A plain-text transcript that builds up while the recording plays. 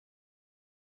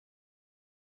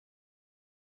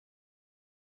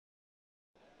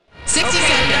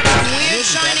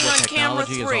shining on camera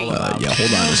 3. Yeah,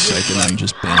 hold on a second. I'm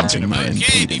just balancing my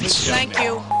impedance. Thank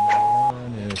you.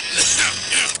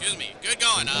 Excuse me. Good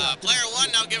going. Player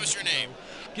 1, now give us your name.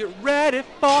 Get ready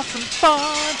for some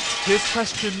fun. Here's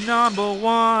question number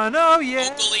 1. Oh, yeah.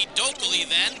 Dokily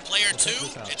then. Player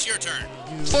 2, it's your turn.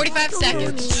 45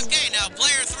 seconds. Okay, now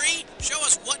player 3, show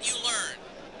us what you learned.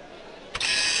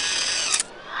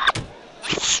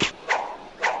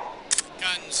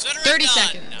 Consider it 30 done.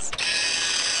 seconds.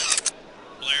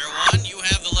 Player 1, you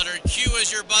have the letter Q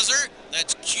as your buzzer.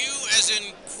 That's Q as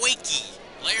in quakey.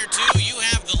 Player 2, you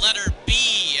have the letter B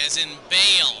as in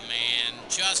bail, man.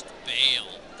 Just bail.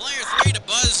 Player 3, to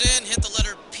buzz in, hit the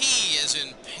letter P as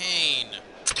in pain.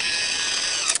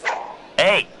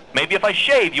 Hey, maybe if I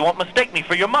shave, you won't mistake me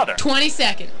for your mother. 20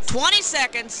 seconds. 20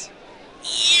 seconds.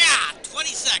 Yeah, 20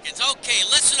 seconds. Okay,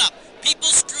 listen up. People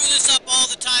screw this up all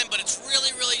the time, but it's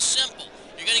really, really simple.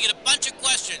 You're going to get a bunch of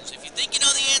questions. If you think you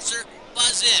know the answer,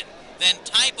 buzz in. Then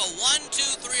type a 1, 2,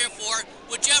 3, or 4,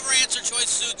 whichever answer choice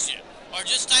suits you. Or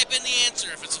just type in the answer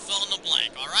if it's a fill in the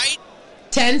blank, all right?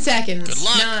 10 seconds. Good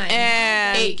luck. 9,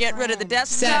 And 8, get rid of the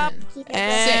desktop. 7,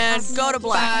 And 6, go to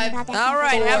black. 5, All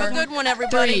right, have a 4, good one,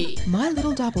 everybody. 3. My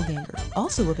Little Doppelganger.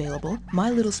 Also available, My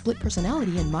Little Split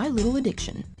Personality and My Little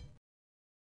Addiction.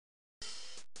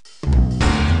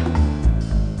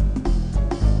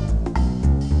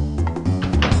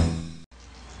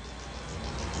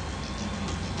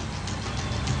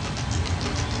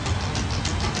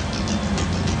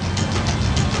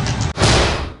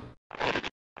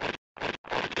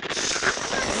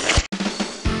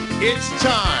 It's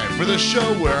time for the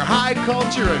show where high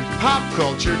culture and pop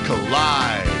culture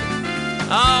collide.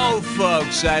 Oh,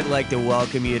 folks, I'd like to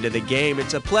welcome you to the game.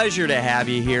 It's a pleasure to have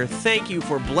you here. Thank you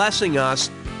for blessing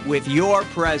us with your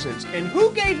presence. And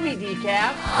who gave me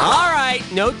decaf? All right,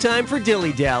 no time for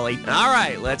dilly-dally. All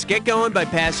right, let's get going by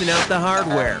passing out the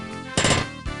hardware.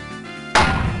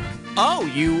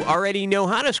 Oh, you already know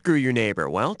how to screw your neighbor.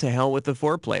 Well, to hell with the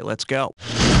foreplay. Let's go.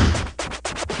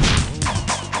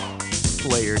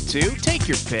 Player 2, take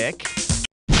your pick.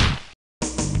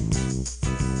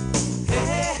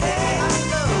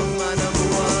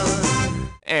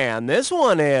 And this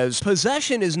one is,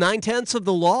 possession is 9/10 of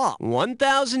the law.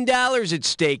 $1,000 at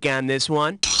stake on this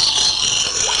one.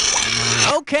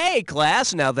 Okay,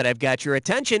 class, now that I've got your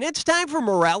attention, it's time for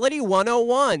Morality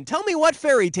 101. Tell me what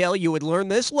fairy tale you would learn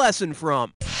this lesson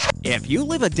from. If you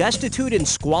live a destitute and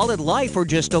squalid life or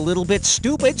just a little bit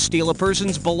stupid, steal a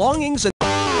person's belongings and...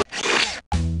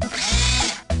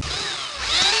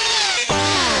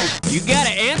 You gotta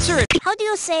answer it. How do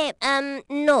you say,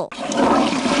 no?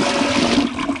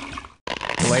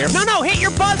 Player. No, hit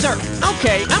your buzzer.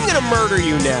 Okay, I'm gonna murder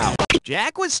you now.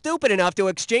 Jack was stupid enough to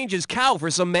exchange his cow for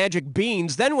some magic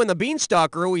beans. Then when the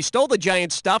beanstalk grew, he stole the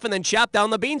giant stuff and then chopped down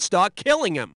the beanstalk,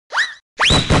 killing him.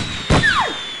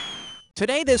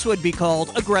 Today, this would be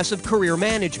called aggressive career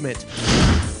management.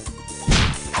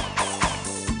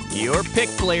 Your pick,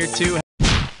 Player 2.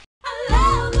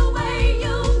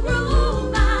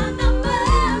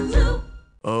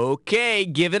 Okay,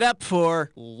 give it up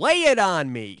for Lay It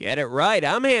On Me. Get it right,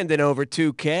 I'm handing over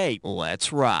 2K.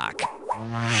 Let's rock.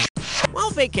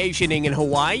 While vacationing in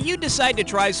Hawaii, you decide to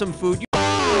try some food.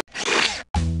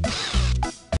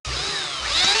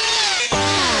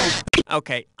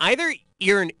 Okay, either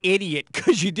you're an idiot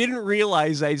because you didn't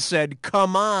realize I said,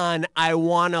 come on, I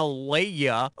wanna lay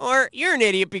ya, or you're an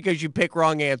idiot because you pick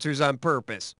wrong answers on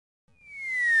purpose.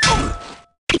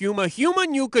 Huma,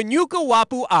 nuka,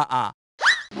 wapu, ah.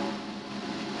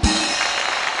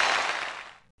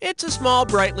 It's a small,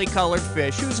 brightly colored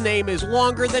fish whose name is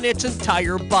longer than its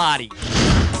entire body.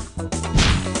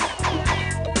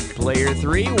 Player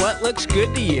 3, what looks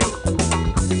good to you?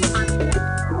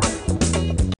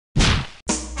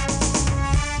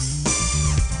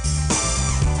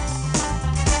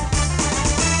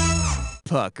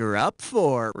 Pucker up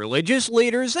for religious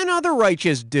leaders and other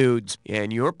righteous dudes.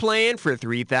 And you're playing for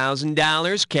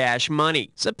 $3,000 cash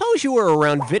money. Suppose you were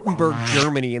around Wittenberg,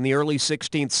 Germany in the early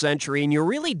 16th century and you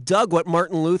really dug what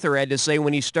Martin Luther had to say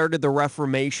when he started the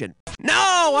Reformation.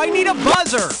 No, I need a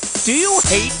buzzer! Do you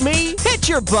hate me? Hit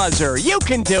your buzzer. You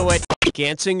can do it.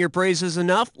 Can't sing your praises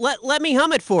enough? Let me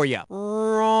hum it for you.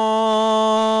 Wrong.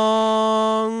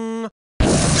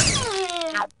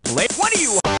 What do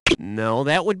you... No,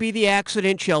 that would be the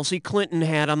accident Chelsea Clinton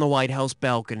had on the White House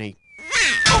balcony.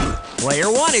 Player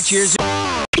 1, it's yours.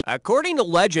 According to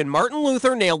legend, Martin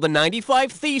Luther nailed the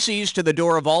 95 Theses to the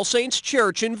door of All Saints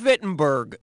Church in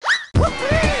Wittenberg.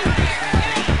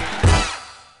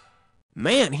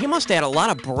 Man, he must have had a lot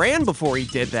of brand before he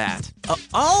did that.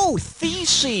 Oh,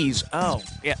 Theses. Oh,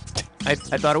 yeah. I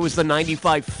thought it was the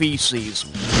 95 feces.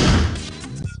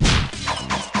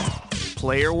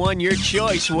 Player one, your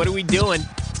choice. What are we doing?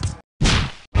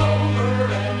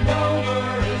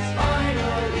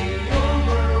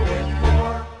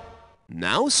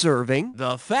 Now serving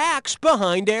the facts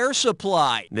behind air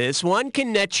supply. This one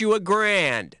can net you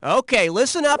 $1,000. Okay,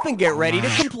 listen up and get ready to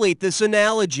complete this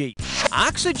analogy.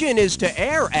 Oxygen is to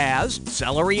air as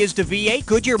celery is to V8.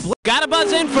 Could your gotta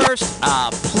buzz in first.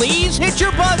 Please hit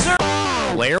your buzzer.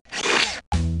 Player.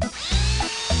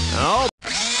 Oh.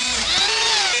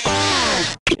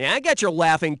 Yeah, I got your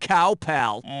laughing cow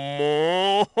pal.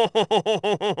 No,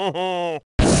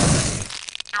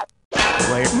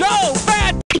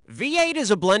 bad! V8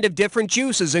 is a blend of different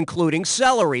juices, including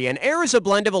celery, and air is a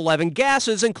blend of 11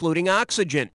 gases, including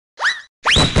oxygen.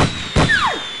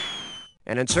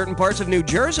 And in certain parts of New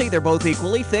Jersey, they're both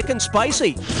equally thick and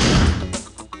spicy.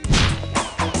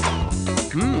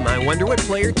 I wonder what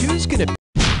player two's gonna be.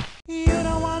 You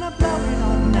don't wanna blow it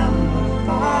on number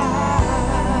 5.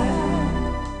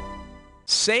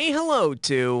 Say hello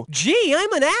to, gee,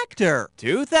 I'm an actor.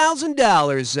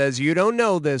 $2,000 says you don't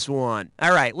know this one.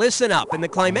 All right, listen up. In the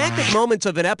climactic moments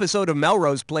of an episode of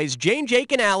Melrose Place, Jane,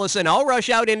 Jake, and Allison all rush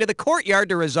out into the courtyard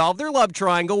to resolve their love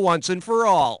triangle once and for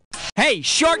all. Hey,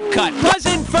 shortcut, buzz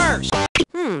in first.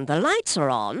 The lights are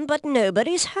on, but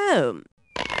nobody's home.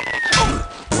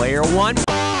 Player one.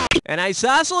 An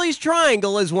isosceles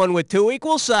triangle is one with two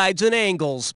equal sides and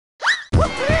angles.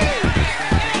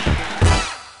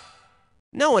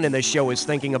 No one in the show is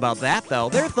thinking about that, though.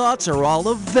 Their thoughts are all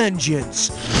of vengeance.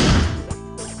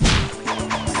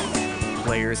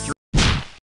 Player three.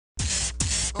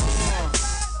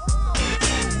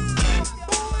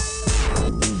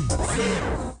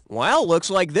 Well, looks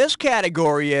like this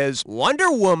category is Wonder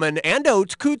Woman and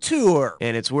Haute Couture.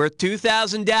 And it's worth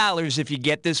 $2,000 if you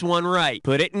get this one right.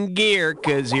 Put it in gear,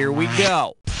 cause here we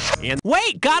go. And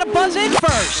wait, gotta buzz in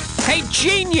first. Hey,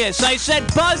 genius, I said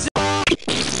buzz in.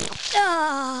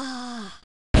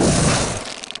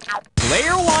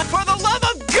 Player one, for the love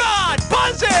of God,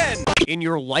 buzz in! In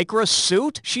your Lycra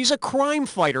suit? She's a crime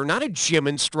fighter, not a gym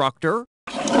instructor.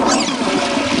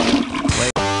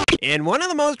 In one of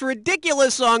the most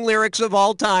ridiculous song lyrics of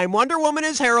all time, Wonder Woman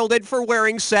is heralded for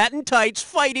wearing satin tights,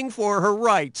 fighting for her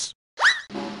rights.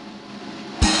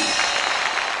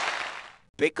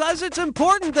 Because it's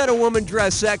important that a woman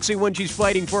dress sexy when she's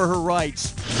fighting for her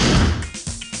rights.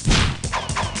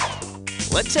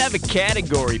 Let's have a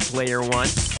category, player one.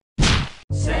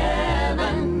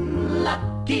 7,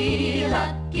 lucky,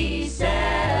 lucky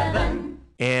 7.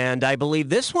 And I believe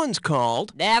this one's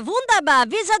called... Der wunderbar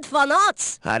Wizard von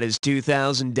Oz. How does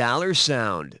 $2,000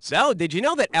 sound? So, did you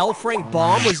know that L. Frank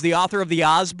Baum was the author of the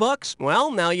Oz books?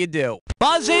 Well, now you do.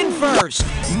 Buzz in first!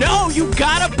 No, you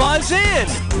gotta buzz in!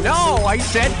 No, I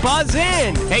said buzz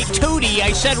in! Hey, Tootie,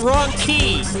 I said wrong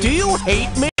key! Do you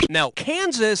hate me? No,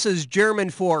 Kansas is German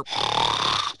for...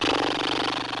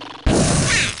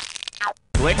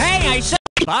 Hey, I said...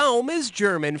 Baum is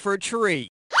German for tree.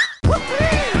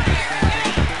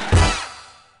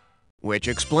 Which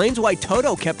explains why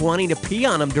Toto kept wanting to pee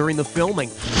on him during the filming.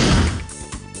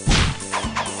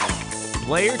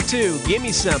 Player two, give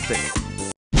me something.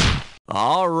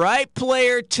 All right,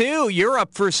 player two, you're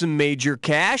up for some major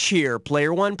cash here.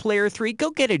 Player one, player three,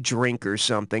 go get a drink or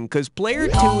something, because player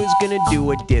two is gonna do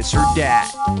a dis or dat.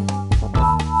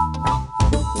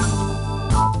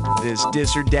 This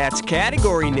dis or dat's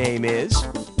category name is...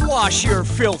 Wash your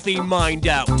filthy mind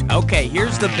out. Okay,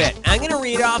 here's the bit. I'm going to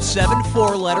read off 7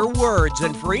 4-letter words,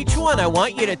 and for each one, I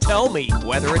want you to tell me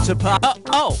whether it's a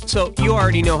oh, so you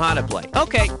already know how to play.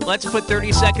 Okay, let's put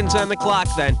 30 seconds on the clock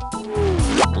then.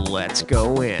 Let's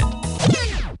go in.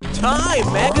 Time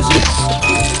magazine.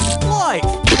 Life.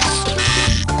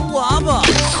 Lava.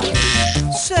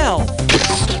 Self.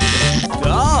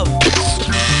 Dove.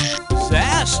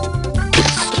 Zest.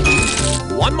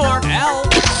 One more. L.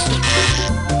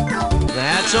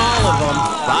 That's all of them.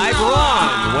 5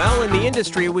 wrong. Well, in the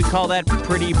industry, we call that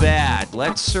pretty bad.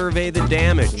 Let's survey the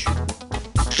damage.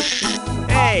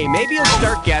 Hey, maybe you'll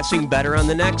start guessing better on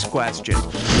the next question.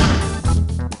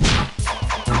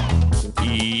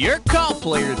 Your call,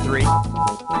 player 3.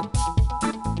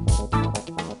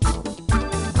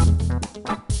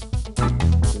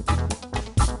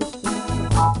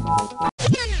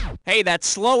 Hey, that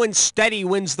slow and steady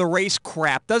wins the race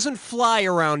crap doesn't fly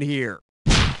around here.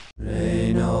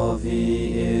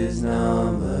 Reinovi is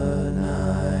number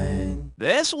 9.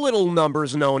 This little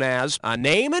number's known as a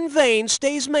name and vein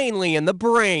stays mainly in the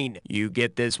brain. You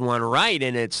get this one right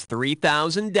and it's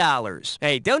 $3,000.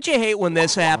 Hey, don't you hate when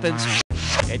this happens?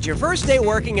 It's your first day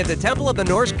working at the Temple of the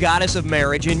Norse Goddess of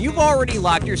Marriage, and you've already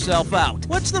locked yourself out.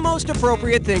 What's the most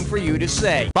appropriate thing for you to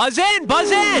say? Buzz in!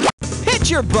 Buzz in! Hit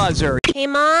your buzzer! Hey,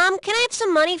 Mom, can I have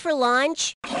some money for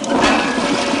lunch?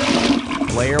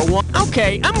 Player 1.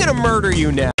 Okay, I'm gonna murder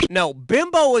you now. No,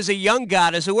 Bimbo is a young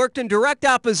goddess who worked in direct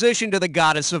opposition to the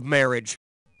Goddess of Marriage.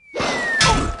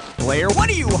 Player, what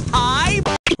are you, high?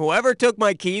 Whoever took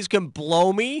my keys can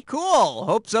blow me? Cool,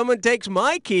 hope someone takes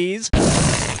my keys.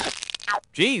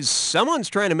 Geez, someone's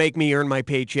trying to make me earn my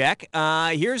paycheck.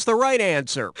 Here's the right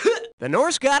answer. The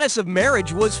Norse Goddess of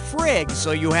Marriage was Frigg,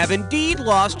 so you have indeed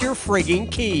lost your frigging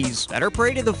keys. Better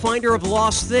pray to the finder of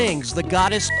lost things, the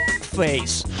goddess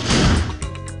face.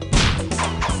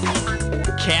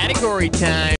 Category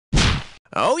time.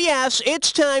 Oh yes,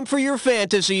 it's time for your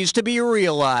fantasies to be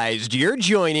realized. You're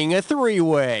joining a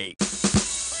three-way.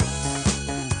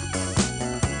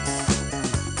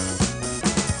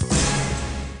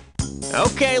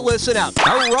 Okay, listen up.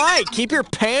 All right, keep your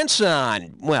pants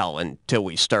on. Well, until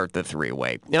we start the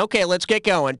three-way. Okay, let's get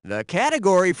going. The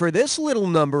category for this little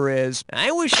number is,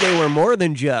 I wish they were more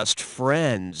than just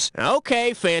friends.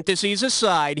 Okay, fantasies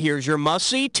aside, here's your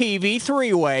must-see TV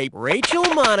three-way. Rachel,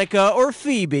 Monica, or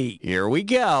Phoebe. Here we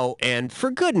go. And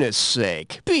for goodness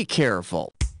sake, be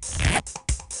careful.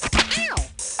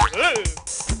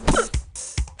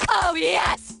 Oh,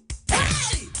 yes!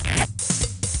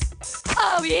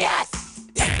 Oh, yes!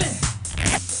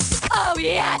 Oh,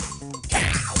 yes!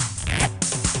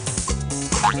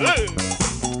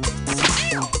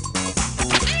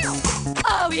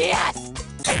 Oh, yes! Oh, yes!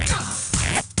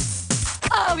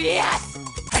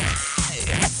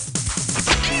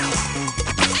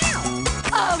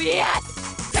 Oh, yes!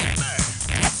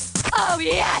 Oh,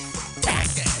 yes!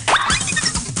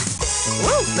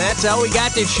 Woo, that's all we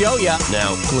got to show ya.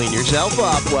 Now, clean yourself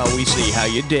up while we see how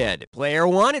you did. Player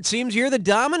 1, it seems you're the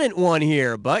dominant one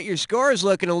here, but your score is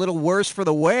looking a little worse for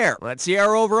the wear. Let's see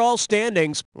our overall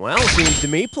standings. Well, seems to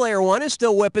me Player 1 is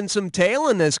still whipping some tail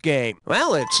in this game.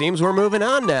 Well, it seems we're moving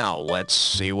on now. Let's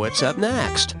see what's up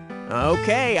next.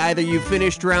 Okay, either you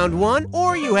finished round 1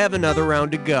 or you have another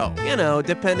round to go. You know,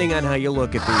 depending on how you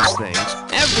look at these things.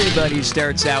 Everybody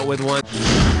starts out with one.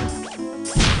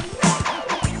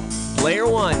 Player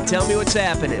 1, tell me what's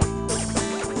happening.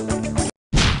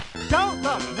 Don't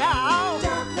look now!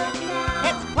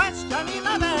 It's question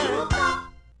 11!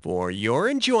 For your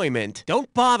enjoyment,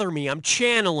 don't bother me, I'm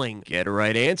channeling. Get a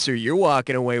right answer, you're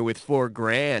walking away with $4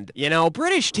 grand. You know,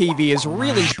 British TV is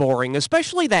really boring,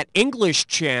 especially that English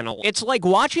channel. It's like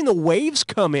watching the waves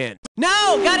come in.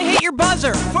 No, gotta hit your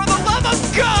buzzer! For the love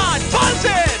of God, buzz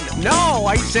in! No,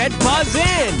 I said buzz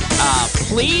in!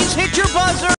 Please hit your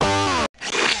buzzer!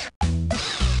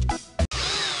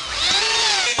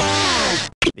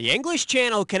 The English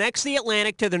Channel connects the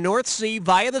Atlantic to the North Sea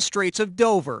via the Straits of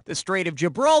Dover. The Strait of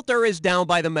Gibraltar is down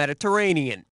by the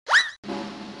Mediterranean.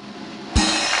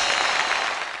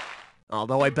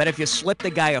 Although I bet if you slip the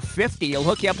guy a 50, he'll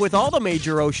hook you up with all the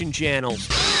major ocean channels.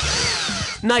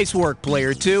 Nice work,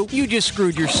 Player 2. You just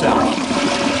screwed yourself.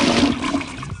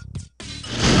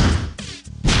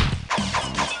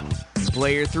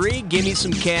 Player 3, give me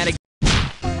some category.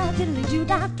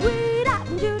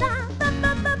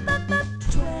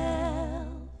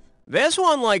 This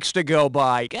one likes to go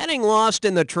by getting lost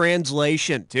in the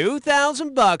translation.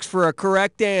 $2,000 for a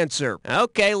correct answer.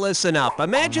 Okay, listen up.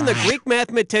 Imagine the Greek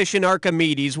mathematician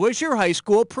Archimedes was your high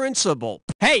school principal.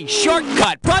 Hey,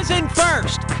 shortcut, buzz in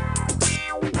first.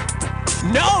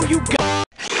 No, you got...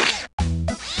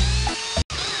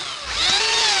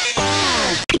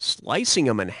 Slicing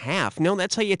them in half. No,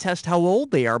 that's how you test how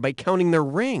old they are, by counting their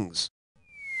rings.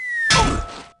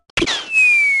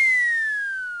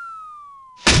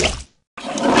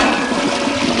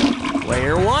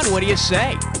 Player 1, what do you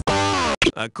say?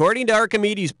 According to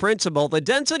Archimedes' principle, the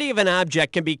density of an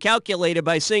object can be calculated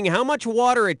by seeing how much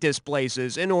water it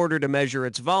displaces in order to measure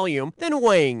its volume, then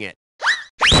weighing it.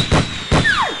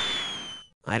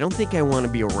 I don't think I want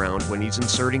to be around when he's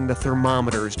inserting the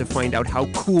thermometers to find out how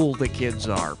cool the kids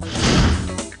are.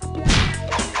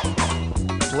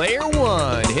 Player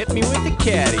 1, hit me with the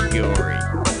category.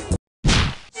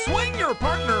 Swing your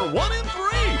partner 1 and 3.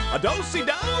 A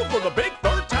do-si-do for the big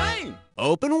 13.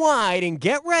 Open wide and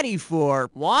get ready for...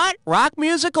 What? Rock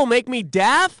music will make me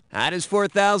deaf? How does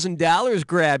 $4,000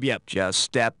 grab you? Just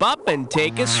step up and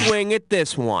take a swing at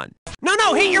this one.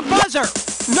 No, hit your buzzer!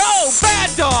 No,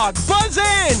 bad dog! Buzz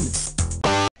in!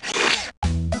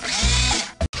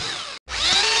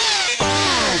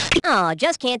 Oh,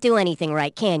 just can't do anything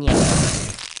right, can you?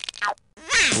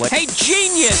 Hey,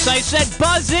 genius! I said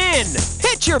buzz in!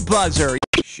 Hit your buzzer!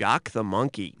 Jock the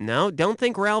monkey. No, don't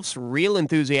think Ralph's real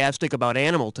enthusiastic about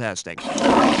animal testing. Player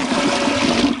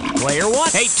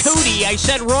 1. Hey, Tootie, I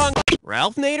said wrong.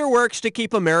 Ralph Nader works to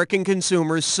keep American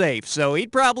consumers safe, so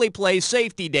he'd probably play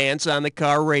Safety Dance on the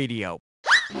car radio.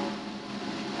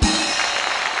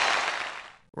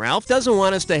 Ralph doesn't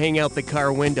want us to hang out the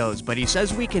car windows, but he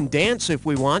says we can dance if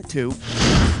we want to.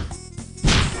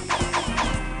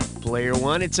 Player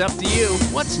 1, it's up to you.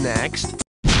 What's next?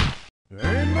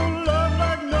 Ain't no love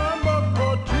like number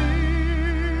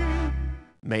 14.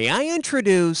 May I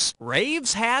introduce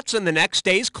Raves, Hats, and the next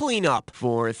day's cleanup.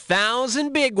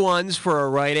 4,000 big ones for a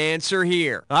right answer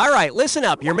here. All right, listen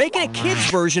up. You're making a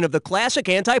kid's version of the classic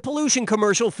anti-pollution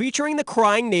commercial featuring the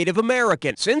crying Native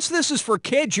American. Since this is for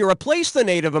kids, you replace the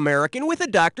Native American with a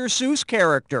Dr. Seuss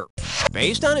character.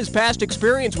 Based on his past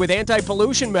experience with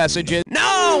anti-pollution messages...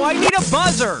 No, I need a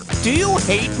buzzer! Do you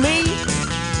hate me?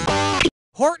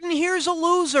 Horton, here's a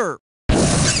loser.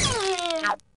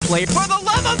 Play for the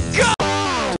love of God!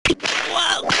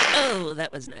 Whoa! Oh,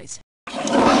 that was nice. The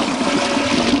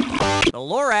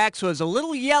Lorax was a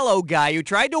little yellow guy who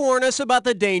tried to warn us about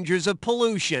the dangers of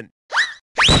pollution.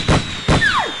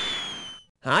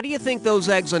 How do you think those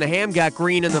eggs and ham got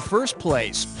green in the first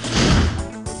place?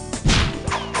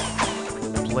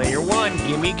 Player 1,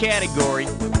 gimme category.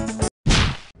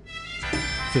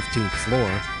 15th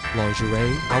floor,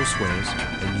 lingerie, housewares,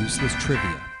 and useless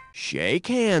trivia. Shake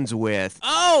hands with...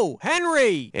 Oh,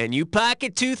 Henry! And you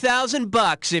pocket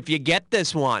 $2,000 if you get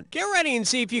this one. Get ready and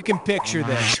see if you can picture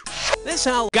this. This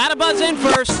how... Gotta buzz in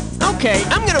first. Okay,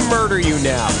 I'm gonna murder you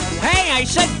now. Hey, I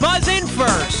said buzz in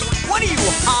first. What are you,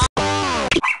 hot?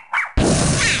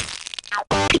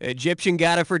 Egyptian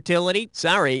god of fertility?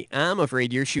 Sorry, I'm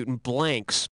afraid you're shooting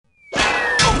blanks.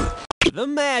 The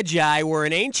Magi were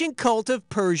an ancient cult of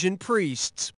Persian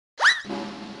priests.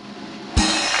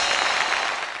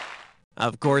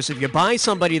 Of course, if you buy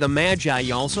somebody the Magi,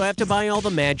 you also have to buy all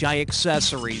the Magi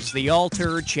accessories. The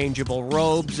altar, changeable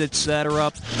robes,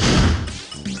 etc.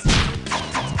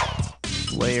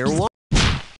 Player 1.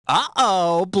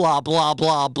 Uh-oh, blah, blah,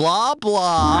 blah, blah,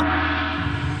 blah.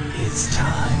 It's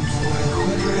time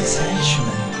for equalization.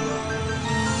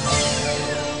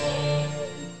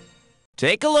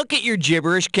 Take a look at your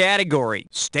gibberish category.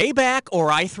 Stay back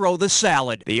or I throw the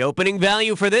salad. The opening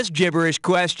value for this gibberish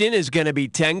question is going to be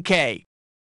 $10K.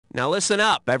 Now listen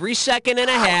up. Every second and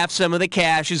a half, some of the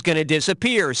cash is going to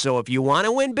disappear. So if you want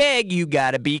to win big, you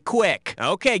got to be quick.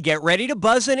 Okay, get ready to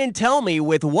buzz in and tell me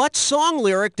with what song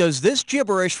lyric does this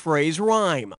gibberish phrase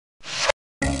rhyme?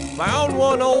 Found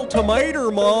one old tomato,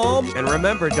 Mom. And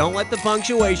remember, don't let the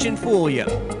punctuation fool you.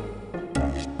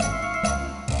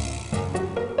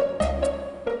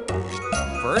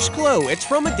 First clue, it's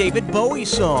from a David Bowie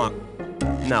song.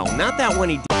 No, not that one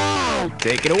he did.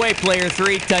 Take it away, player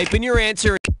 3. Type in your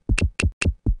answer.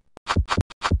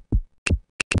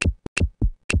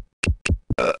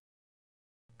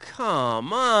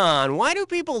 Come on, why do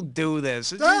people do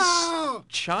this? It's just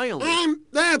childish.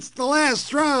 That's the last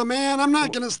straw, man. I'm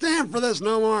not going to stand for this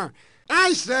no more.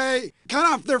 I say, cut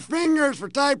off their fingers for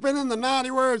typing in the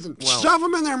naughty words and shove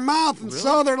them in their mouth and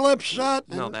sew their lips shut.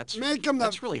 No, and that's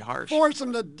really harsh. Force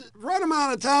them to run them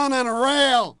out of town on a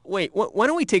rail. Wait, why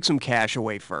don't we take some cash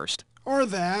away first? Or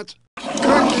that. Cookie, the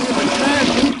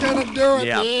cash ain't gonna do it,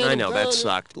 yeah, man. I know, that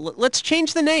sucked. Let's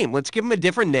change the name. Let's give him a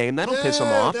different name. That'll piss him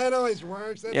off. That always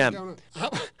works. That's yeah.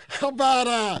 How about,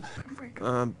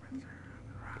 all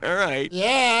right.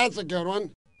 Yeah, that's a good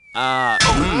one.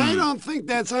 I don't think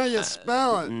that's how you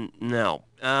spell it. No.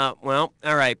 Well,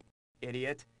 all right,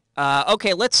 idiot.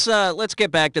 Okay, let's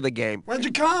get back to the game. What'd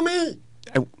you call me?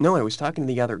 No, I was talking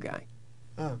to the other guy.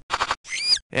 Oh.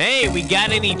 Hey, we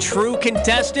got any true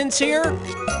contestants here?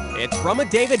 It's from a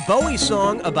David Bowie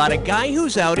song about a guy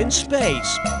who's out in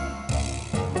space.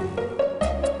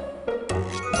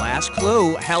 Last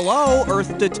clue, hello,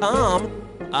 Earth to Tom.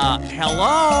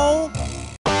 Hello?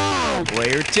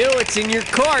 Player 2, it's in your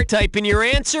court. Type in your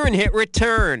answer and hit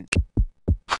return.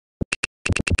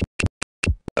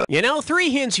 You know, 3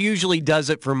 hints usually does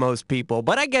it for most people,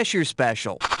 but I guess you're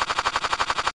special.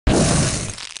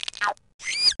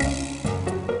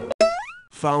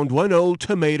 Found one old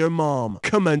tomato mom.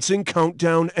 Commencing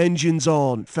countdown, engines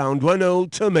on. Found one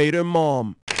old tomato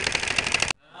mom.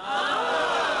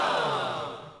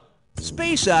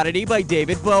 Space Oddity by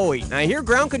David Bowie. I hear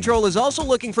Ground Control is also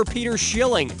looking for Peter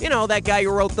Schilling. You know, that guy who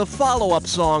wrote the follow-up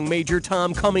song, Major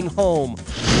Tom Coming Home.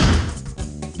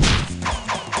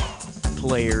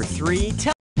 Player 3,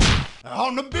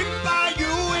 On the big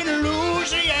bayou in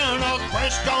Louisiana,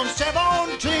 crest on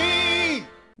 17.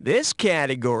 This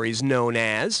category is known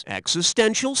as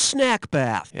existential snack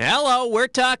bath. Hello, we're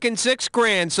talking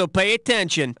 $6,000, so pay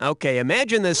attention. Okay,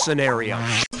 imagine this scenario.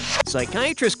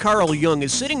 Psychiatrist Carl Jung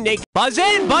is sitting naked. Buzz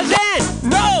in! Buzz in!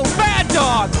 No! Bad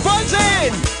dog! Buzz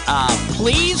in!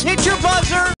 Please hit your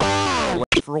buzzer!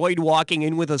 Freud walking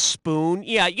in with a spoon.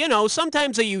 Yeah, you know,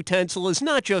 sometimes a utensil is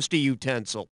not just a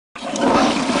utensil.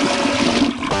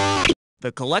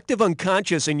 The collective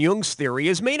unconscious in Jung's theory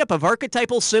is made up of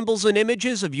archetypal symbols and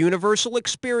images of universal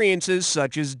experiences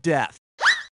such as death.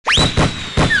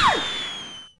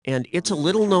 And it's a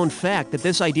little-known fact that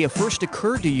this idea first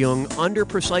occurred to Jung under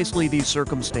precisely these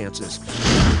circumstances.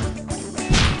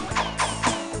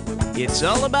 It's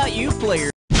all about you,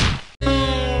 players.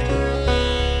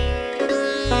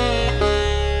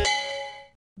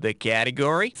 The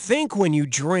category? Think when you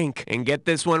drink. And get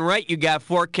this one right, you got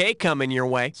 $4K coming your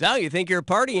way. So you think you're a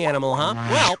party animal, huh?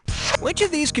 Well, which of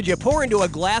these could you pour into a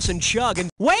glass and chug and...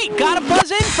 Wait, gotta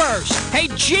buzz in first! Hey,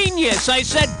 genius, I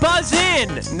said buzz in!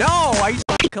 No,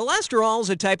 Cholesterol is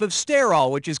a type of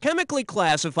sterol, which is chemically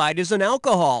classified as an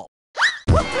alcohol.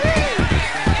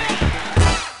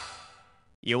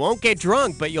 You won't get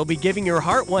drunk, but you'll be giving your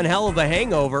heart one hell of a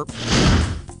hangover.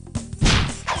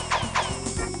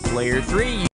 Player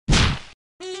 3.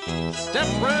 Step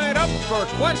right up for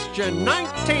question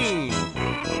 19.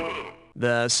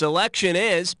 The selection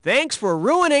is, thanks for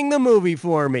ruining the movie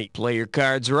for me. Play your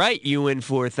cards right, you win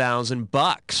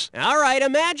 $4,000. All right,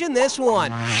 imagine this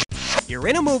one. You're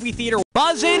in a movie theater.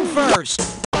 Buzz in first.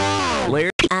 Player...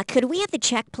 could we have the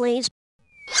check, please?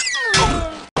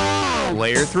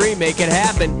 Player 3, make it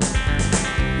happen.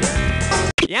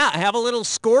 Yeah, have a little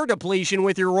score depletion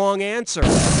with your wrong answer.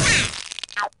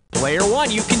 Player 1,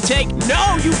 you can take...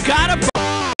 No, you gotta...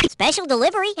 Special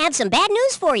delivery, have some bad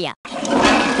news for you.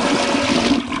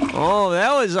 Oh,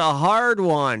 that was a hard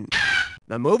one.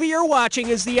 The movie you're watching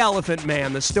is The Elephant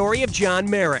Man, the story of John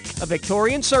Merrick, a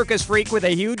Victorian circus freak with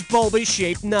a huge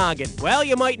bulbous-shaped noggin. Well,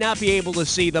 you might not be able to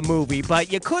see the movie,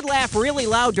 but you could laugh really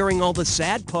loud during all the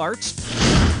sad parts.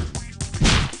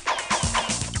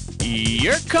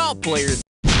 Your call, players.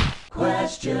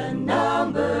 Question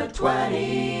number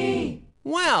 20.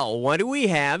 Well, what do we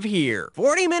have here?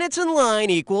 40 minutes in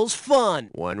line equals fun.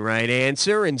 One right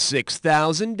answer and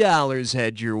 $6,000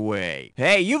 head your way.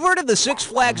 Hey, you've heard of the Six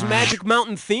Flags Magic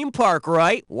Mountain theme park,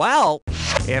 right? Well,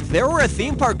 if there were a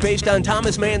theme park based on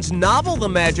Thomas Mann's novel, The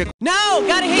Magic... No!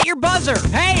 Gotta hit your buzzer!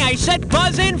 Hey, I said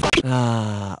buzz in!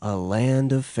 Ah, a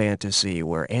land of fantasy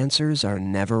where answers are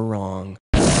never wrong.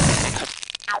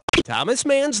 Thomas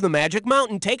Mann's The Magic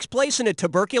Mountain takes place in a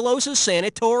tuberculosis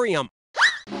sanatorium.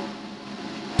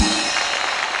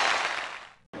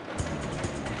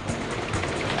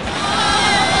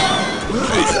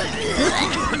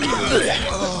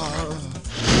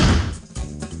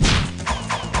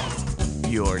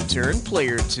 Your turn,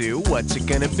 player 2. What's it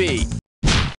gonna be?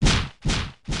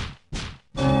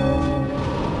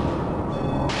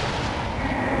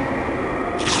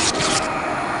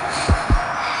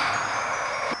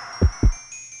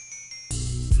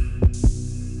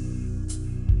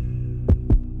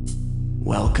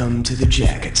 Welcome to the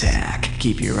Jack Attack.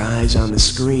 Keep your eyes on the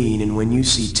screen, and when you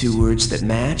see two words that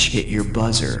match, hit your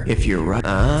buzzer. If you're right...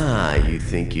 Ah, you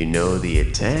think you know the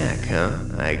attack, huh?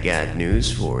 I got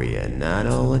news for you. Not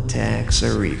all attacks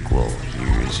are equal.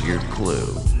 Here's your clue.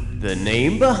 The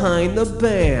name behind the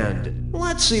band.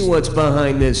 Let's see what's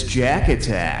behind this Jack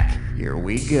Attack. Here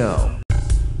we go.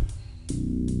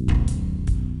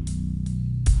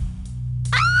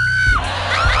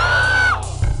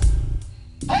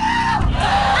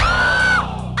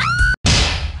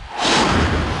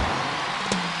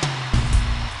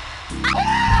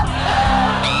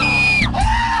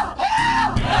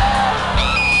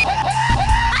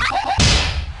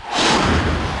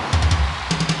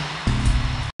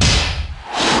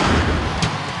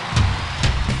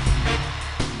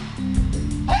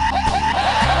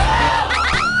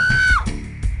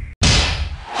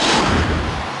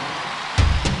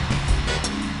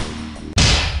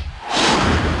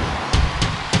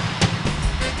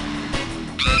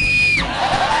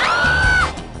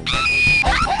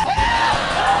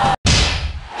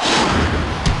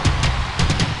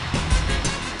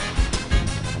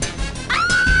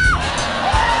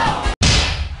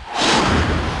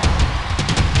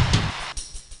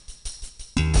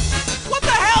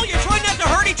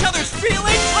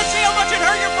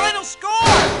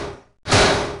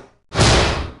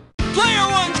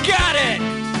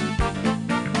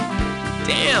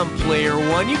 Player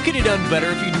 1, you could have done better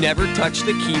if you never touched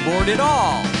the keyboard at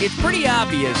all. It's pretty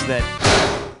obvious that...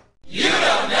 You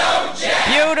don't know Jack!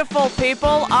 You beautiful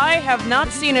people. I have not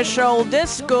seen a show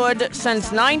this good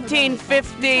since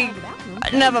 1950.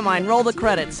 Never mind, roll the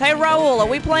credits. Hey, Raul, are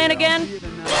we playing again?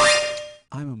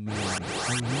 I'm a man.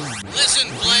 Listen,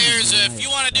 players, if you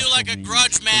want to do like a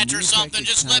grudge match or something,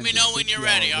 just let me know when you're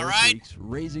ready, all right?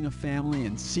 Raising a family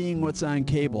and seeing what's on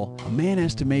cable, a man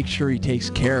has to make sure he takes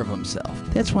care of himself.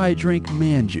 That's why I drink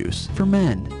man juice for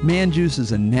men. Man juice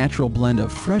is a natural blend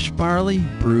of fresh barley,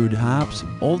 brewed hops,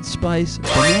 Old Spice,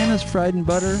 bananas fried in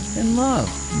butter, and love.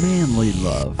 Manly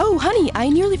love. Oh, honey, I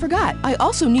nearly forgot. I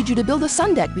also need you to build a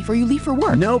sun deck before you leave for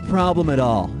work. No problem at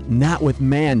all. Not with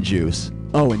man juice.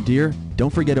 Oh, and dear, don't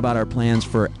forget about our plans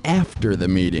for after the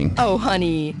meeting. Oh,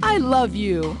 honey, I love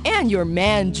you and your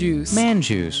man juice. Man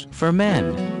juice for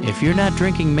men. If you're not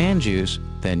drinking man juice,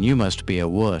 then you must be a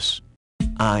wuss.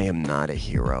 I am not a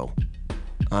hero.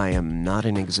 I am not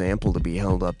an example to be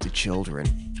held up to children.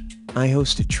 I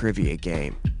host a trivia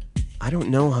game. I don't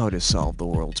know how to solve the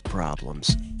world's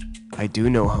problems. I do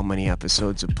know how many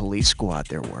episodes of Police Squad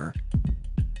there were.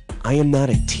 I am not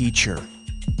a teacher.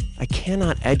 I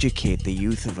cannot educate the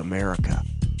youth of America.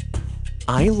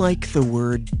 I like the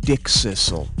word dick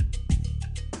sissle.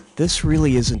 This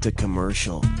really isn't a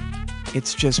commercial.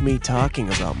 It's just me talking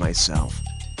about myself.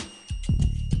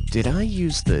 Did I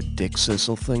use the dick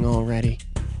sissle thing already?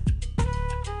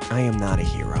 I am not a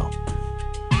hero.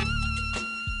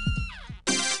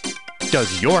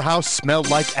 Does your house smell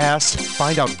like ass?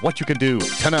 Find out what you can do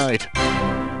tonight.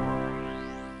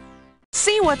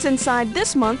 See what's inside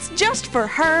this month's Just For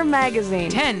Her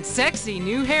magazine. 10 sexy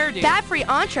new hairdos. Fat-free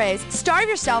entrees. Starve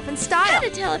yourself in style. How to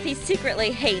tell if he secretly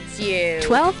hates you.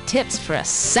 12 tips for a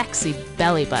sexy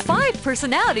belly button. 5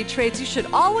 personality traits you should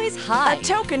always hide. A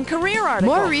token career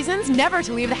article. More reasons never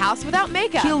to leave the house without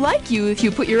makeup. He'll like you if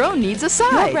you put your own needs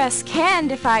aside. Your breasts can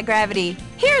defy gravity.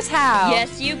 Here's how.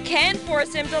 Yes, you can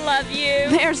force him to love you.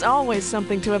 There's always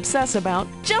something to obsess about.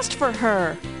 Just for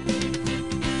her.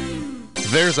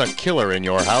 There's a killer in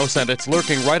your house, and it's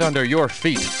lurking right under your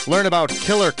feet. Learn about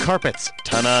killer carpets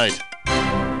tonight.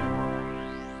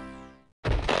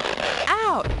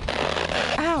 Ouch.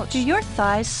 Ouch. Do your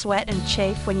thighs sweat and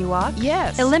chafe when you walk?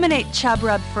 Yes. Eliminate chub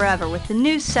rub forever with the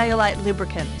new cellulite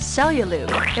lubricant,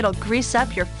 Cellulube. It'll grease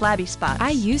up your flabby spots.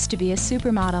 I used to be a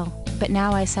supermodel, but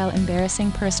now I sell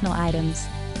embarrassing personal items.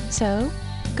 So,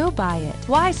 go buy it.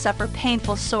 Why suffer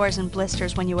painful sores and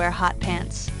blisters when you wear hot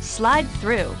pants? Slide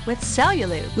through with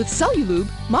Cellulube. With Cellulube,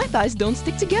 my thighs don't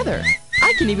stick together.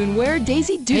 I can even wear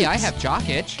Daisy Dukes. Hey, I have jock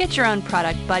itch. Get your own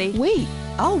product, buddy. Wait,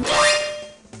 I'll...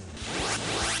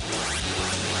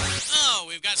 Oh,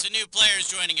 we've got some new players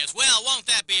joining us. Well, won't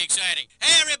that be exciting?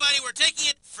 Hey, everybody, we're taking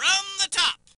it from the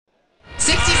top.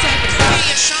 60 seconds. Hey,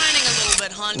 you're shining a little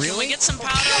bit, hon. Really? Can we get some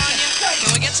powder on you?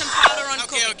 Can we get some powder on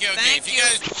Okay. Thank if you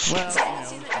guys... Well, Got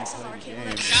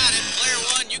it. Player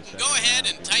 1, you can go ahead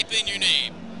and type in your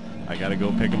name. I gotta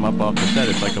go pick him up off the set.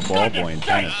 It's like a ball boy in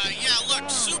tennis. Yeah, look,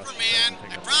 Superman,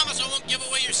 I promise I won't give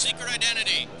away your secret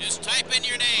identity. Just type in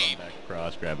your name.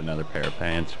 Cross, grab another pair of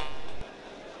pants.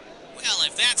 Well,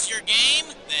 if that's your game,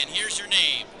 then here's your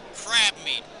name. Crab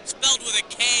meat. Spelled with a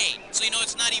K, so you know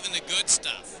it's not even the good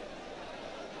stuff.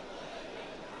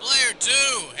 Player 2,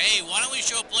 hey, why don't we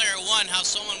show player 1 how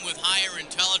someone with higher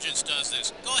intelligence does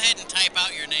this? Go ahead and type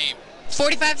out your name.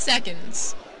 45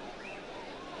 seconds.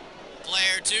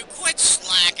 Player 2, quit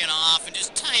slacking off and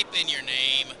just type in your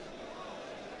name.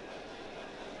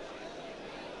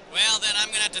 Well, then I'm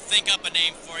gonna have to think up a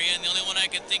name for you, and the only one I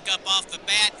can think up off the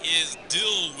bat is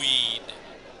Dillweed.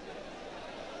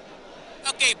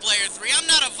 Okay, player 3, I'm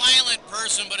not a violent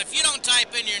person, but if you don't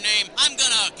type in your name, I'm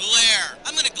gonna glare.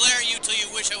 I'm gonna glare at you till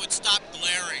you wish I would stop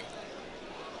glaring.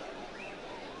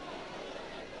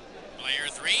 Player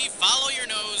 3, follow your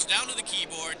nose down to the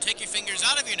keyboard, take your fingers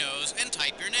out of your nose, and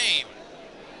type your name.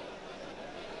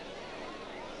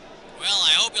 Well,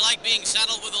 I hope you like being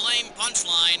saddled with a lame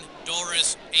punchline,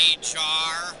 Doris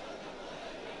H.R.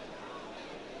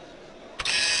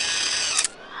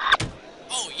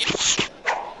 Oh, yeah.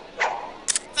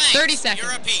 Thanks. 30 seconds.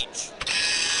 You're a peach.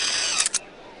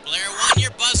 Player 1,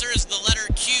 your buzzer is the letter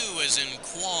Q as in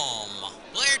qualm.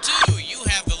 Player 2, you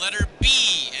have the letter B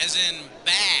as in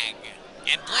bag.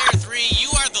 And player 3, you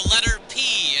are the letter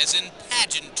P as in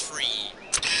pageantry.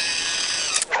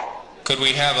 Could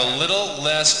we have a little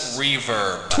less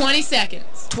reverb? 20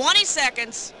 seconds. 20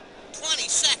 seconds. 20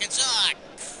 seconds? Ah,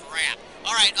 crap.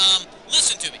 All right,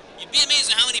 listen to me. You'd be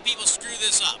amazed at how many people screw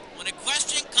this up. When a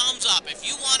question comes up, if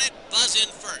you want it, buzz in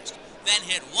first. Then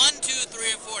hit 1, 2,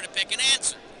 3, or 4 to pick an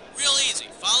answer. Real easy.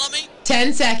 Follow me?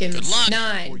 10 seconds. Good luck.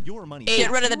 9. 8.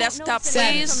 Get rid of the desktop,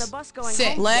 7. please.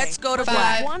 6. Let's go to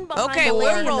 5. black. Okay,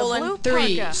 we're rolling.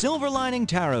 3. Silver Lining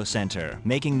Tarot Center,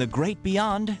 making the great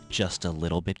beyond just a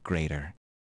little bit greater.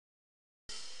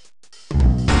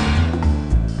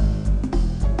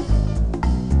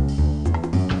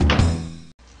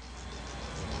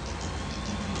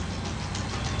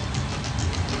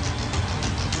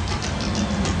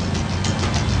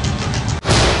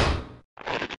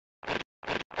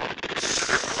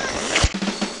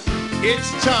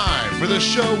 It's time for the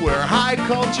show where high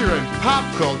culture and pop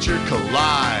culture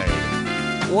collide.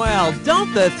 Well,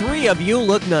 don't the three of you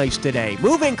look nice today?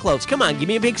 Move in close. Come on, give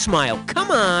me a big smile.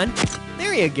 Come on.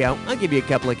 There you go. I'll give you a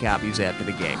couple of copies after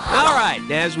the game. All right,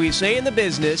 as we say in the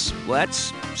business,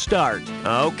 let's start.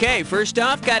 Okay, first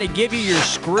off, got to give you your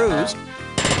screws.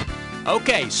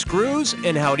 Okay, screws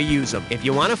and how to use them. If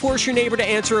you want to force your neighbor to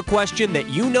answer a question that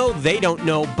you know they don't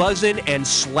know, buzz in and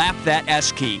slap that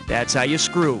S key. That's how you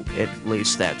screw. At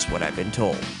least that's what I've been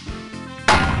told.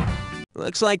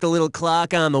 Looks like the little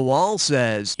clock on the wall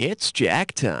says it's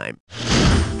jack time.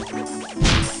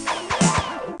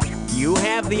 You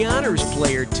have the honors,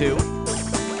 player 2.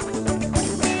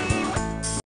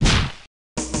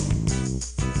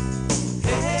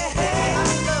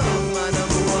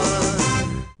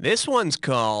 This one's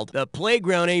called The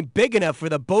Playground Ain't Big Enough for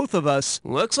the Both of Us.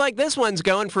 Looks like this one's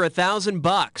going for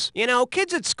 $1,000. You know,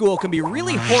 kids at school can be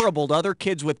really horrible to other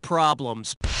kids with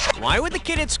problems. Why would the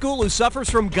kid at school who suffers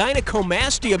from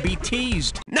gynecomastia be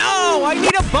teased? No, I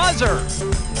need a buzzer!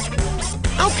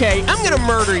 Okay, I'm gonna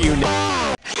murder you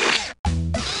now.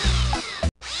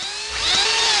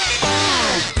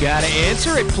 Gotta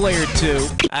answer it, player 2.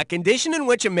 A condition in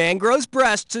which a man grows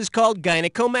breasts is called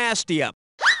gynecomastia.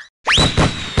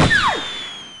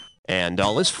 And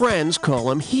all his friends call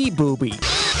him he-booby.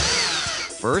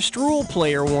 First rule,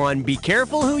 player 1, be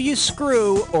careful who you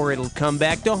screw or it'll come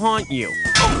back to haunt you.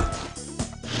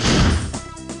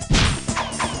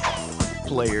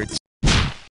 Player 2.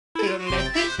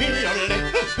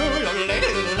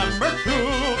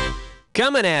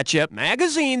 Coming at you,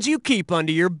 magazines you keep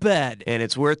under your bed. And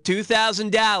it's worth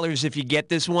 $2,000 if you get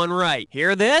this one right.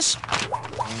 Hear this?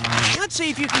 Let's see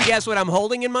if you can guess what I'm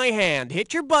holding in my hand.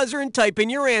 Hit your buzzer and type in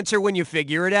your answer when you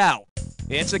figure it out.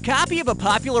 It's a copy of a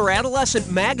popular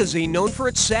adolescent magazine known for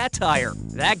its satire.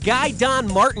 That guy Don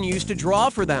Martin used to draw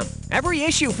for them. Every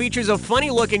issue features a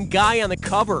funny-looking guy on the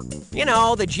cover. You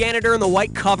know, the janitor in the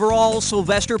white coverall,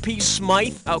 Sylvester P.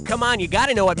 Smythe. Oh, come on, you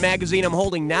gotta know what magazine I'm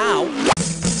holding now.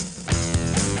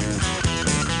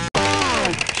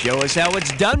 Show us how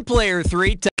it's done, player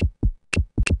 3.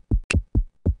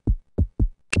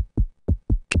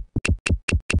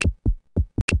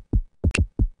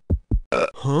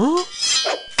 Huh?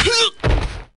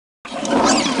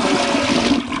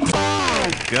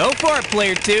 Go for it,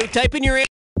 player 2. Type in your answer.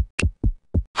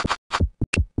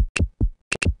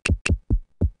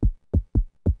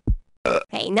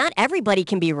 Hey, not everybody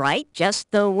can be right, just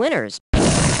the winners.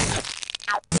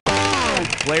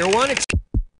 Player 1, it's...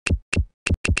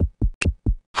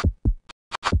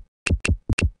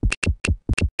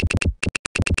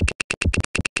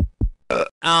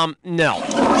 no.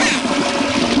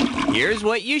 Here's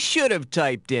what you should have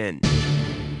typed in.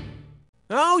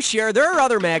 Oh, sure, there are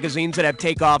other magazines that have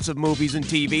takeoffs of movies and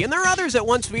TV, and there are others that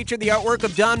once featured the artwork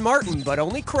of Don Martin, but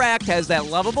only Cracked has that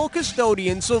lovable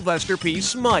custodian Sylvester P.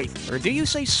 Smythe. Or do you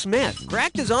say Smith?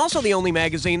 Cracked is also the only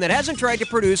magazine that hasn't tried to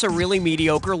produce a really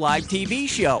mediocre live TV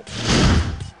show.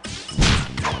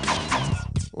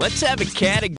 Let's have a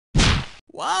category.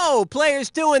 Whoa, players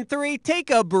 2 and 3, take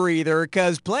a breather,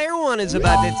 because player 1 is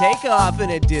about to take off in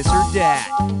a dis or dat.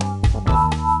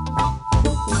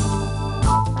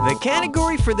 The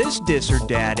category for this dis or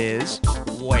dat is...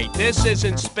 Wait, this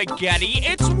isn't spaghetti,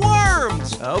 it's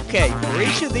worms! Okay, for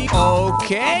each of these...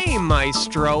 Okay,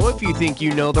 maestro, if you think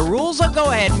you know the rules, I'll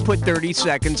go ahead and put 30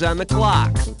 seconds on the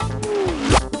clock.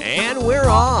 And we're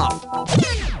off.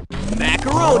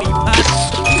 Macaroni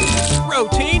pasta,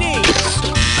 rotini,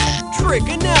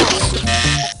 trigonella,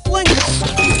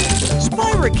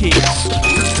 spirochete,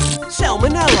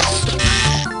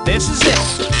 salmonella. This is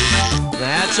it.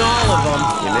 That's all of them.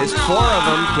 You missed 4 of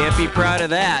them. Can't be proud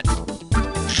of that.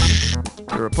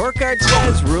 The report card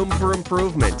says room for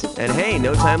improvement. And hey,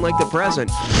 no time like the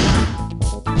present.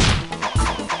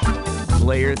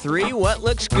 Player 3, what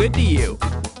looks good to you?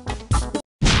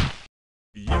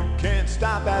 You can't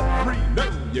stop at 3,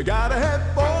 no, you gotta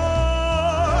have 4,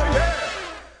 yeah!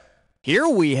 Here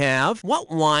we have, what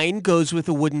wine goes with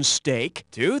a wooden stake?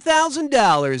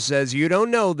 $2,000 says you don't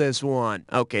know this one.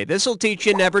 Okay, this'll teach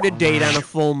you never to date on a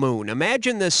full moon.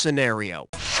 Imagine this scenario.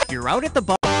 You're out at the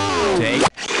bar. Take.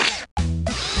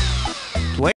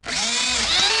 Play.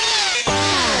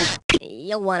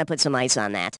 You'll want to put some ice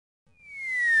on that.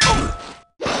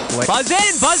 Buzz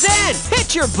in! Buzz in!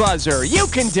 Hit your buzzer! You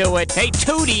can do it! Hey,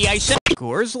 Tootie, I said...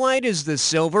 Coors Light is the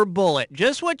silver bullet.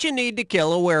 Just what you need to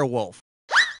kill a werewolf.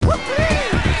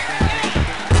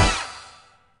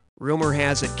 Rumor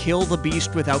has it, kill the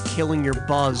beast without killing your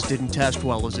buzz didn't test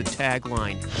well as a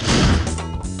tagline.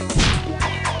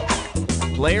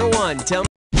 Player 1, tell me...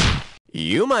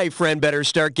 You, my friend, better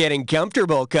start getting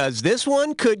comfortable, cause this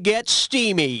one could get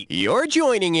steamy. You're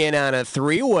joining in on a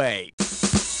three-way.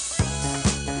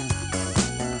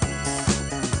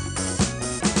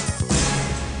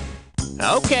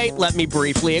 Okay, let me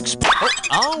briefly explain.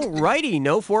 Alrighty,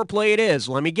 no foreplay it is.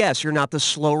 Let me guess, you're not the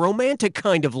slow romantic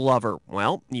kind of lover.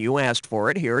 Well, you asked for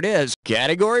it, here it is.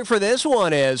 Category for this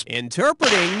one is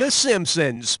Interpreting The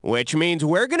Simpsons, which means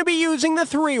we're going to be using the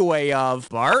three-way of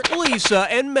Bart, Lisa,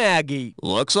 and Maggie.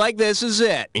 Looks like this is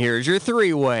it. Here's your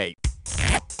three-way.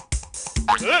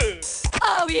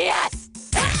 Oh, yes!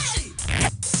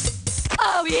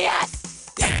 Oh, yes!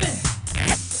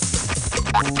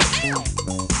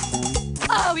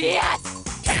 Oh, yes!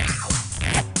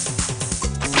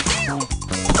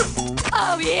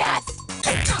 Oh, yes! Oh, yes!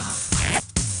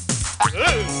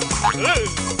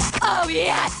 Oh,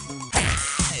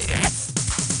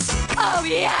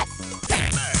 yes!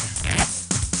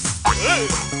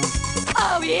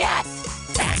 Oh, yes!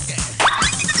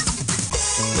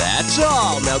 That's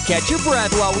all. Now catch your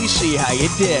breath while we see how you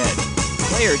did.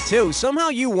 Player 2, somehow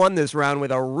you won this round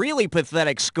with a really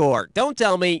pathetic score. Don't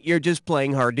tell me you're just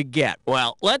playing hard to get.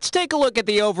 Well, let's take a look at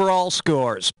the overall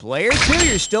scores. Player 2,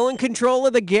 you're still in control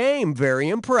of the game. Very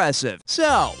impressive.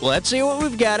 So, let's see what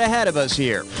we've got ahead of us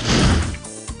here.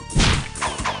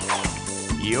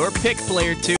 Your pick,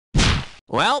 Player 2.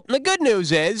 Well, the good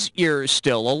news is you're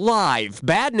still alive.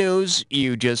 Bad news,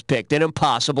 you just picked an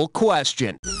impossible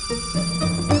question.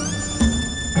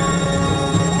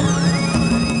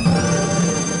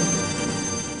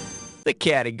 The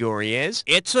category is,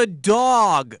 it's a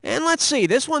dog. And let's see,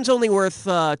 this one's only worth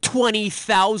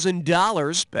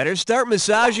 $20,000. Better start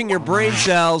massaging your brain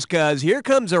cells, cause here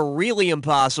comes a really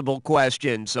impossible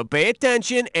question. So pay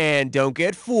attention and don't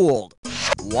get fooled.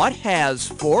 What has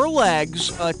 4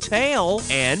 legs, a tail,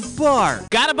 and bark?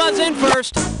 Gotta buzz in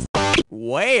first.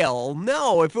 Whale?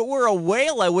 No, if it were a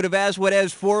whale, I would have asked what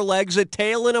has 4 legs, a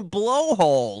tail, and a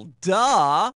blowhole.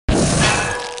 Duh.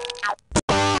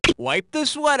 Wipe the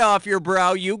sweat off your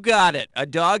brow, you got it. A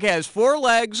dog has 4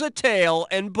 legs, a tail,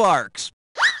 and barks.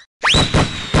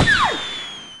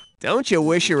 Don't you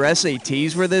wish your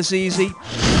SATs were this easy?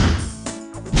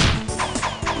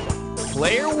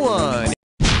 Player 1.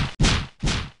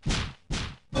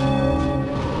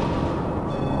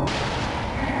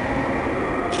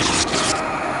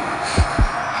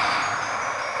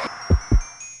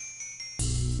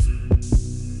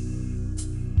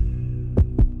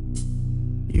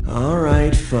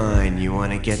 Alright, fine. You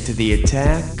want to get to the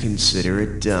attack? Consider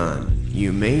it done.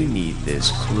 You may need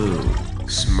this clue.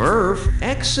 Smurf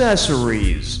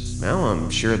accessories. Well, I'm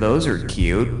sure those are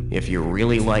cute, if you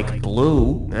really like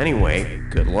blue. Anyway,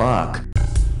 good luck.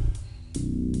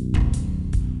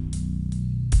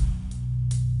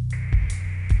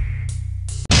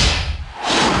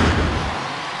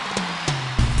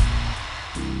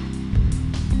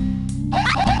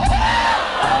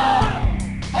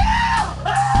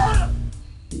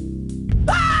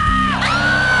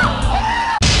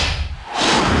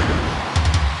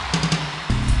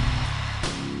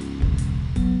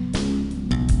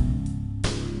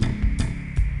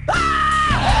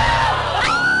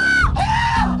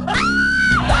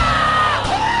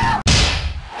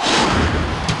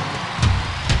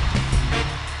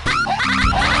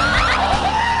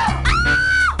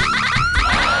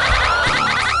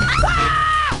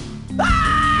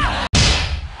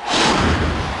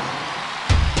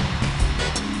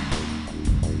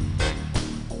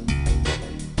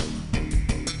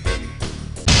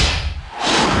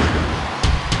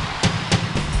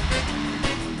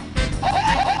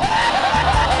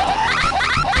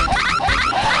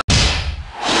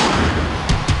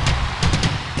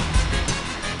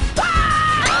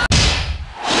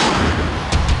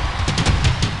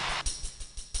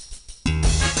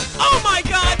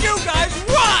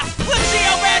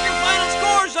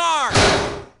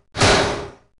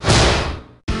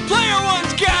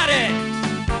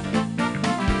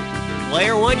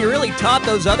 Player 1, you really taught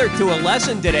those other 2 a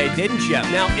lesson today, didn't you?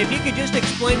 Now, if you could just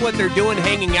explain what they're doing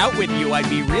hanging out with you, I'd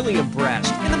be really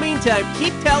impressed. In the meantime,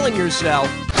 keep telling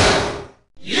yourself,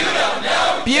 you don't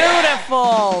know.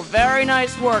 Beautiful. Very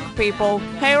nice work, people.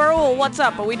 Hey, Raul, what's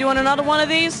up? Are we doing another one of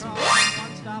these?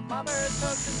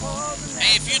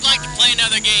 Hey, if you'd like to play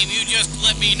another game, you just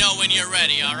let me know when you're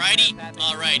ready, alrighty?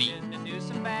 Alrighty.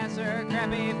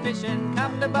 Crappy fishing,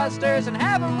 come to Buster's and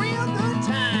have a real good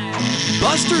time.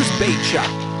 Buster's Bait Shop.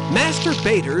 Master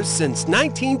baiters since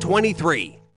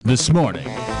 1923. This morning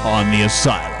on The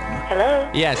Asylum.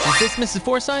 Hello? Yes, is this Mrs.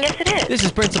 Forsythe? Yes, it is. This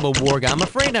is Principal Warga. I'm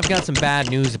afraid I've got some bad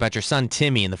news about your son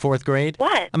Timmy in the 4th grade.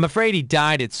 What? I'm afraid he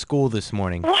died at school this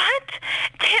morning. What?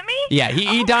 Timmy? Yeah,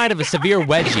 he died of a severe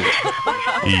wedgie.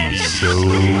 He's so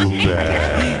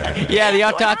bad. Yeah, the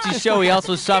autopsies show he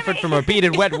also suffered from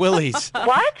repeated wet willies.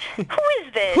 What? Who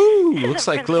is this? Ooh, looks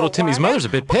like little Timmy's mother's a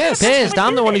bit pissed. Pissed?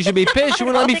 I'm the one who should be pissed. You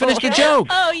wouldn't let me finish the joke.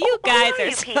 Oh, you guys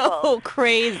are so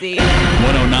crazy.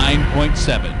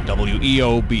 109.7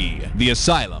 WEOB, The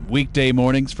Asylum, weekday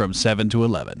mornings from 7 to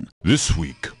 11. This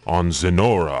week on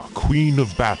Zenora, Queen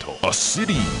of Battle, a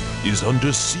city is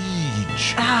under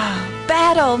siege.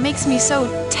 Battle makes me so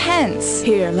tense.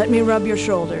 Here, let me rub your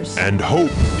shoulders. And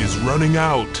hope is running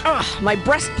out. Ugh, my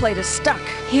breastplate is stuck.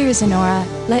 Here, Zenora,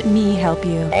 let me help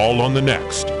you. All on the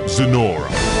next Zenora.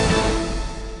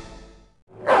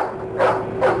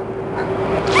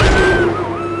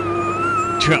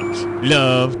 Trucks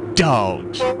love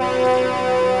dogs.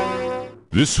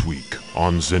 This week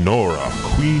on Zenora,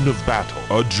 Queen of Battle,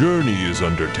 a journey is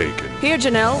undertaken. Here,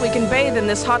 Janelle, we can bathe in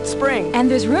this hot spring. And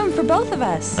there's room for both of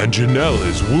us. And Janelle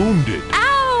is wounded.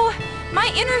 Ow! My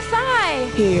inner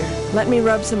thigh! Here, let me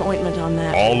rub some ointment on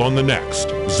that. All on the next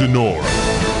Zenora.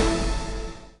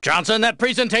 Johnson, that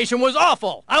presentation was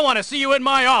awful. I want to see you in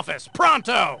my office,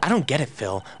 pronto. I don't get it,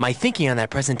 Phil. My thinking on that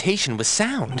presentation was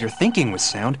sound. Your thinking was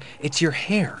sound. It's your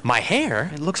hair. My hair?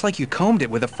 It looks like you combed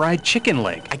it with a fried chicken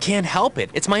leg. I can't help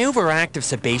it. It's my overactive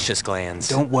sebaceous glands.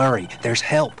 Don't worry. There's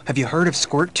help. Have you heard of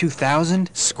Squirt 2000?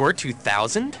 Squirt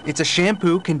 2000? It's a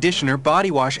shampoo, conditioner,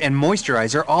 body wash, and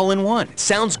moisturizer all in one.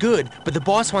 Sounds good, but the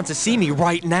boss wants to see me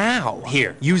right now.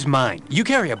 Here, use mine. You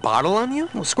carry a bottle on you?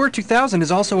 Well, Squirt 2000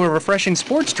 is also a refreshing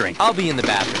sports drink. I'll be in the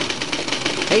bathroom.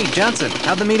 Hey, Johnson,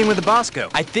 how'd the meeting with the boss go?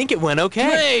 I think it went okay.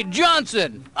 Hey,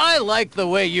 Johnson, I like the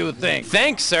way you think.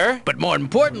 Thanks, sir. But more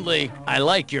importantly, I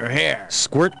like your hair.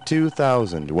 Squirt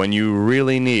 2000, when you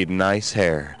really need nice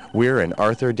hair. We're an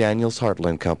Arthur Daniels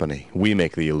Heartland company. We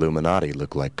make the Illuminati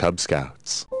look like Cub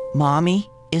Scouts. Mommy,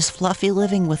 is Fluffy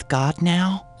living with God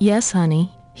now? Yes,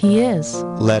 honey, he is.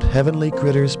 Let Heavenly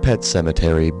Critters Pet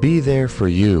Cemetery be there for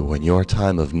you in your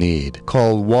time of need.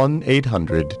 Call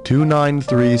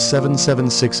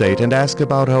 1-800-293-7768 and ask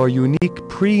about our unique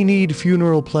pre-need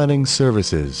funeral planning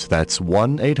services. That's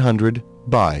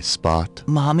 1-800-BUY-SPOT.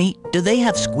 Mommy, do they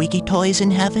have squeaky toys in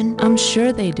heaven? I'm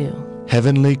sure they do.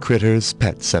 Heavenly Critters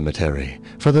Pet Cemetery,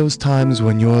 for those times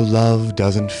when your love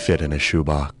doesn't fit in a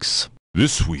shoebox.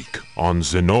 This week on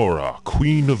Zenora,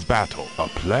 Queen of Battle, a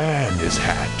plan is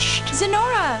hatched.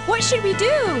 Zenora, what should we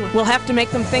do? We'll have to make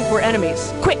them think we're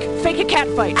enemies. Quick, fake a cat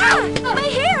fight. Ah! My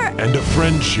hair! And a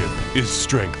friendship is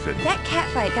strengthened. That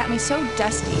cat fight got me so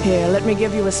dusty. Here, let me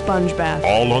give you a sponge bath.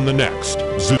 All on the next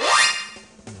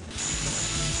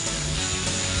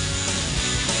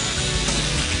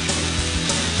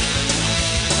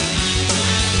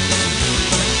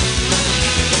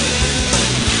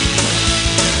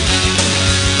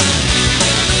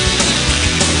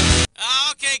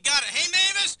Okay, got it. Hey,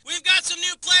 Mavis, we've got some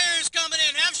new players coming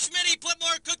in. Have Schmitty put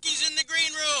more cookies in the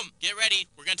green room. Get ready.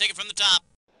 We're going to take it from the top.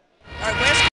 All right,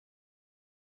 where's...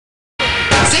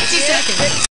 60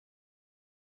 seconds.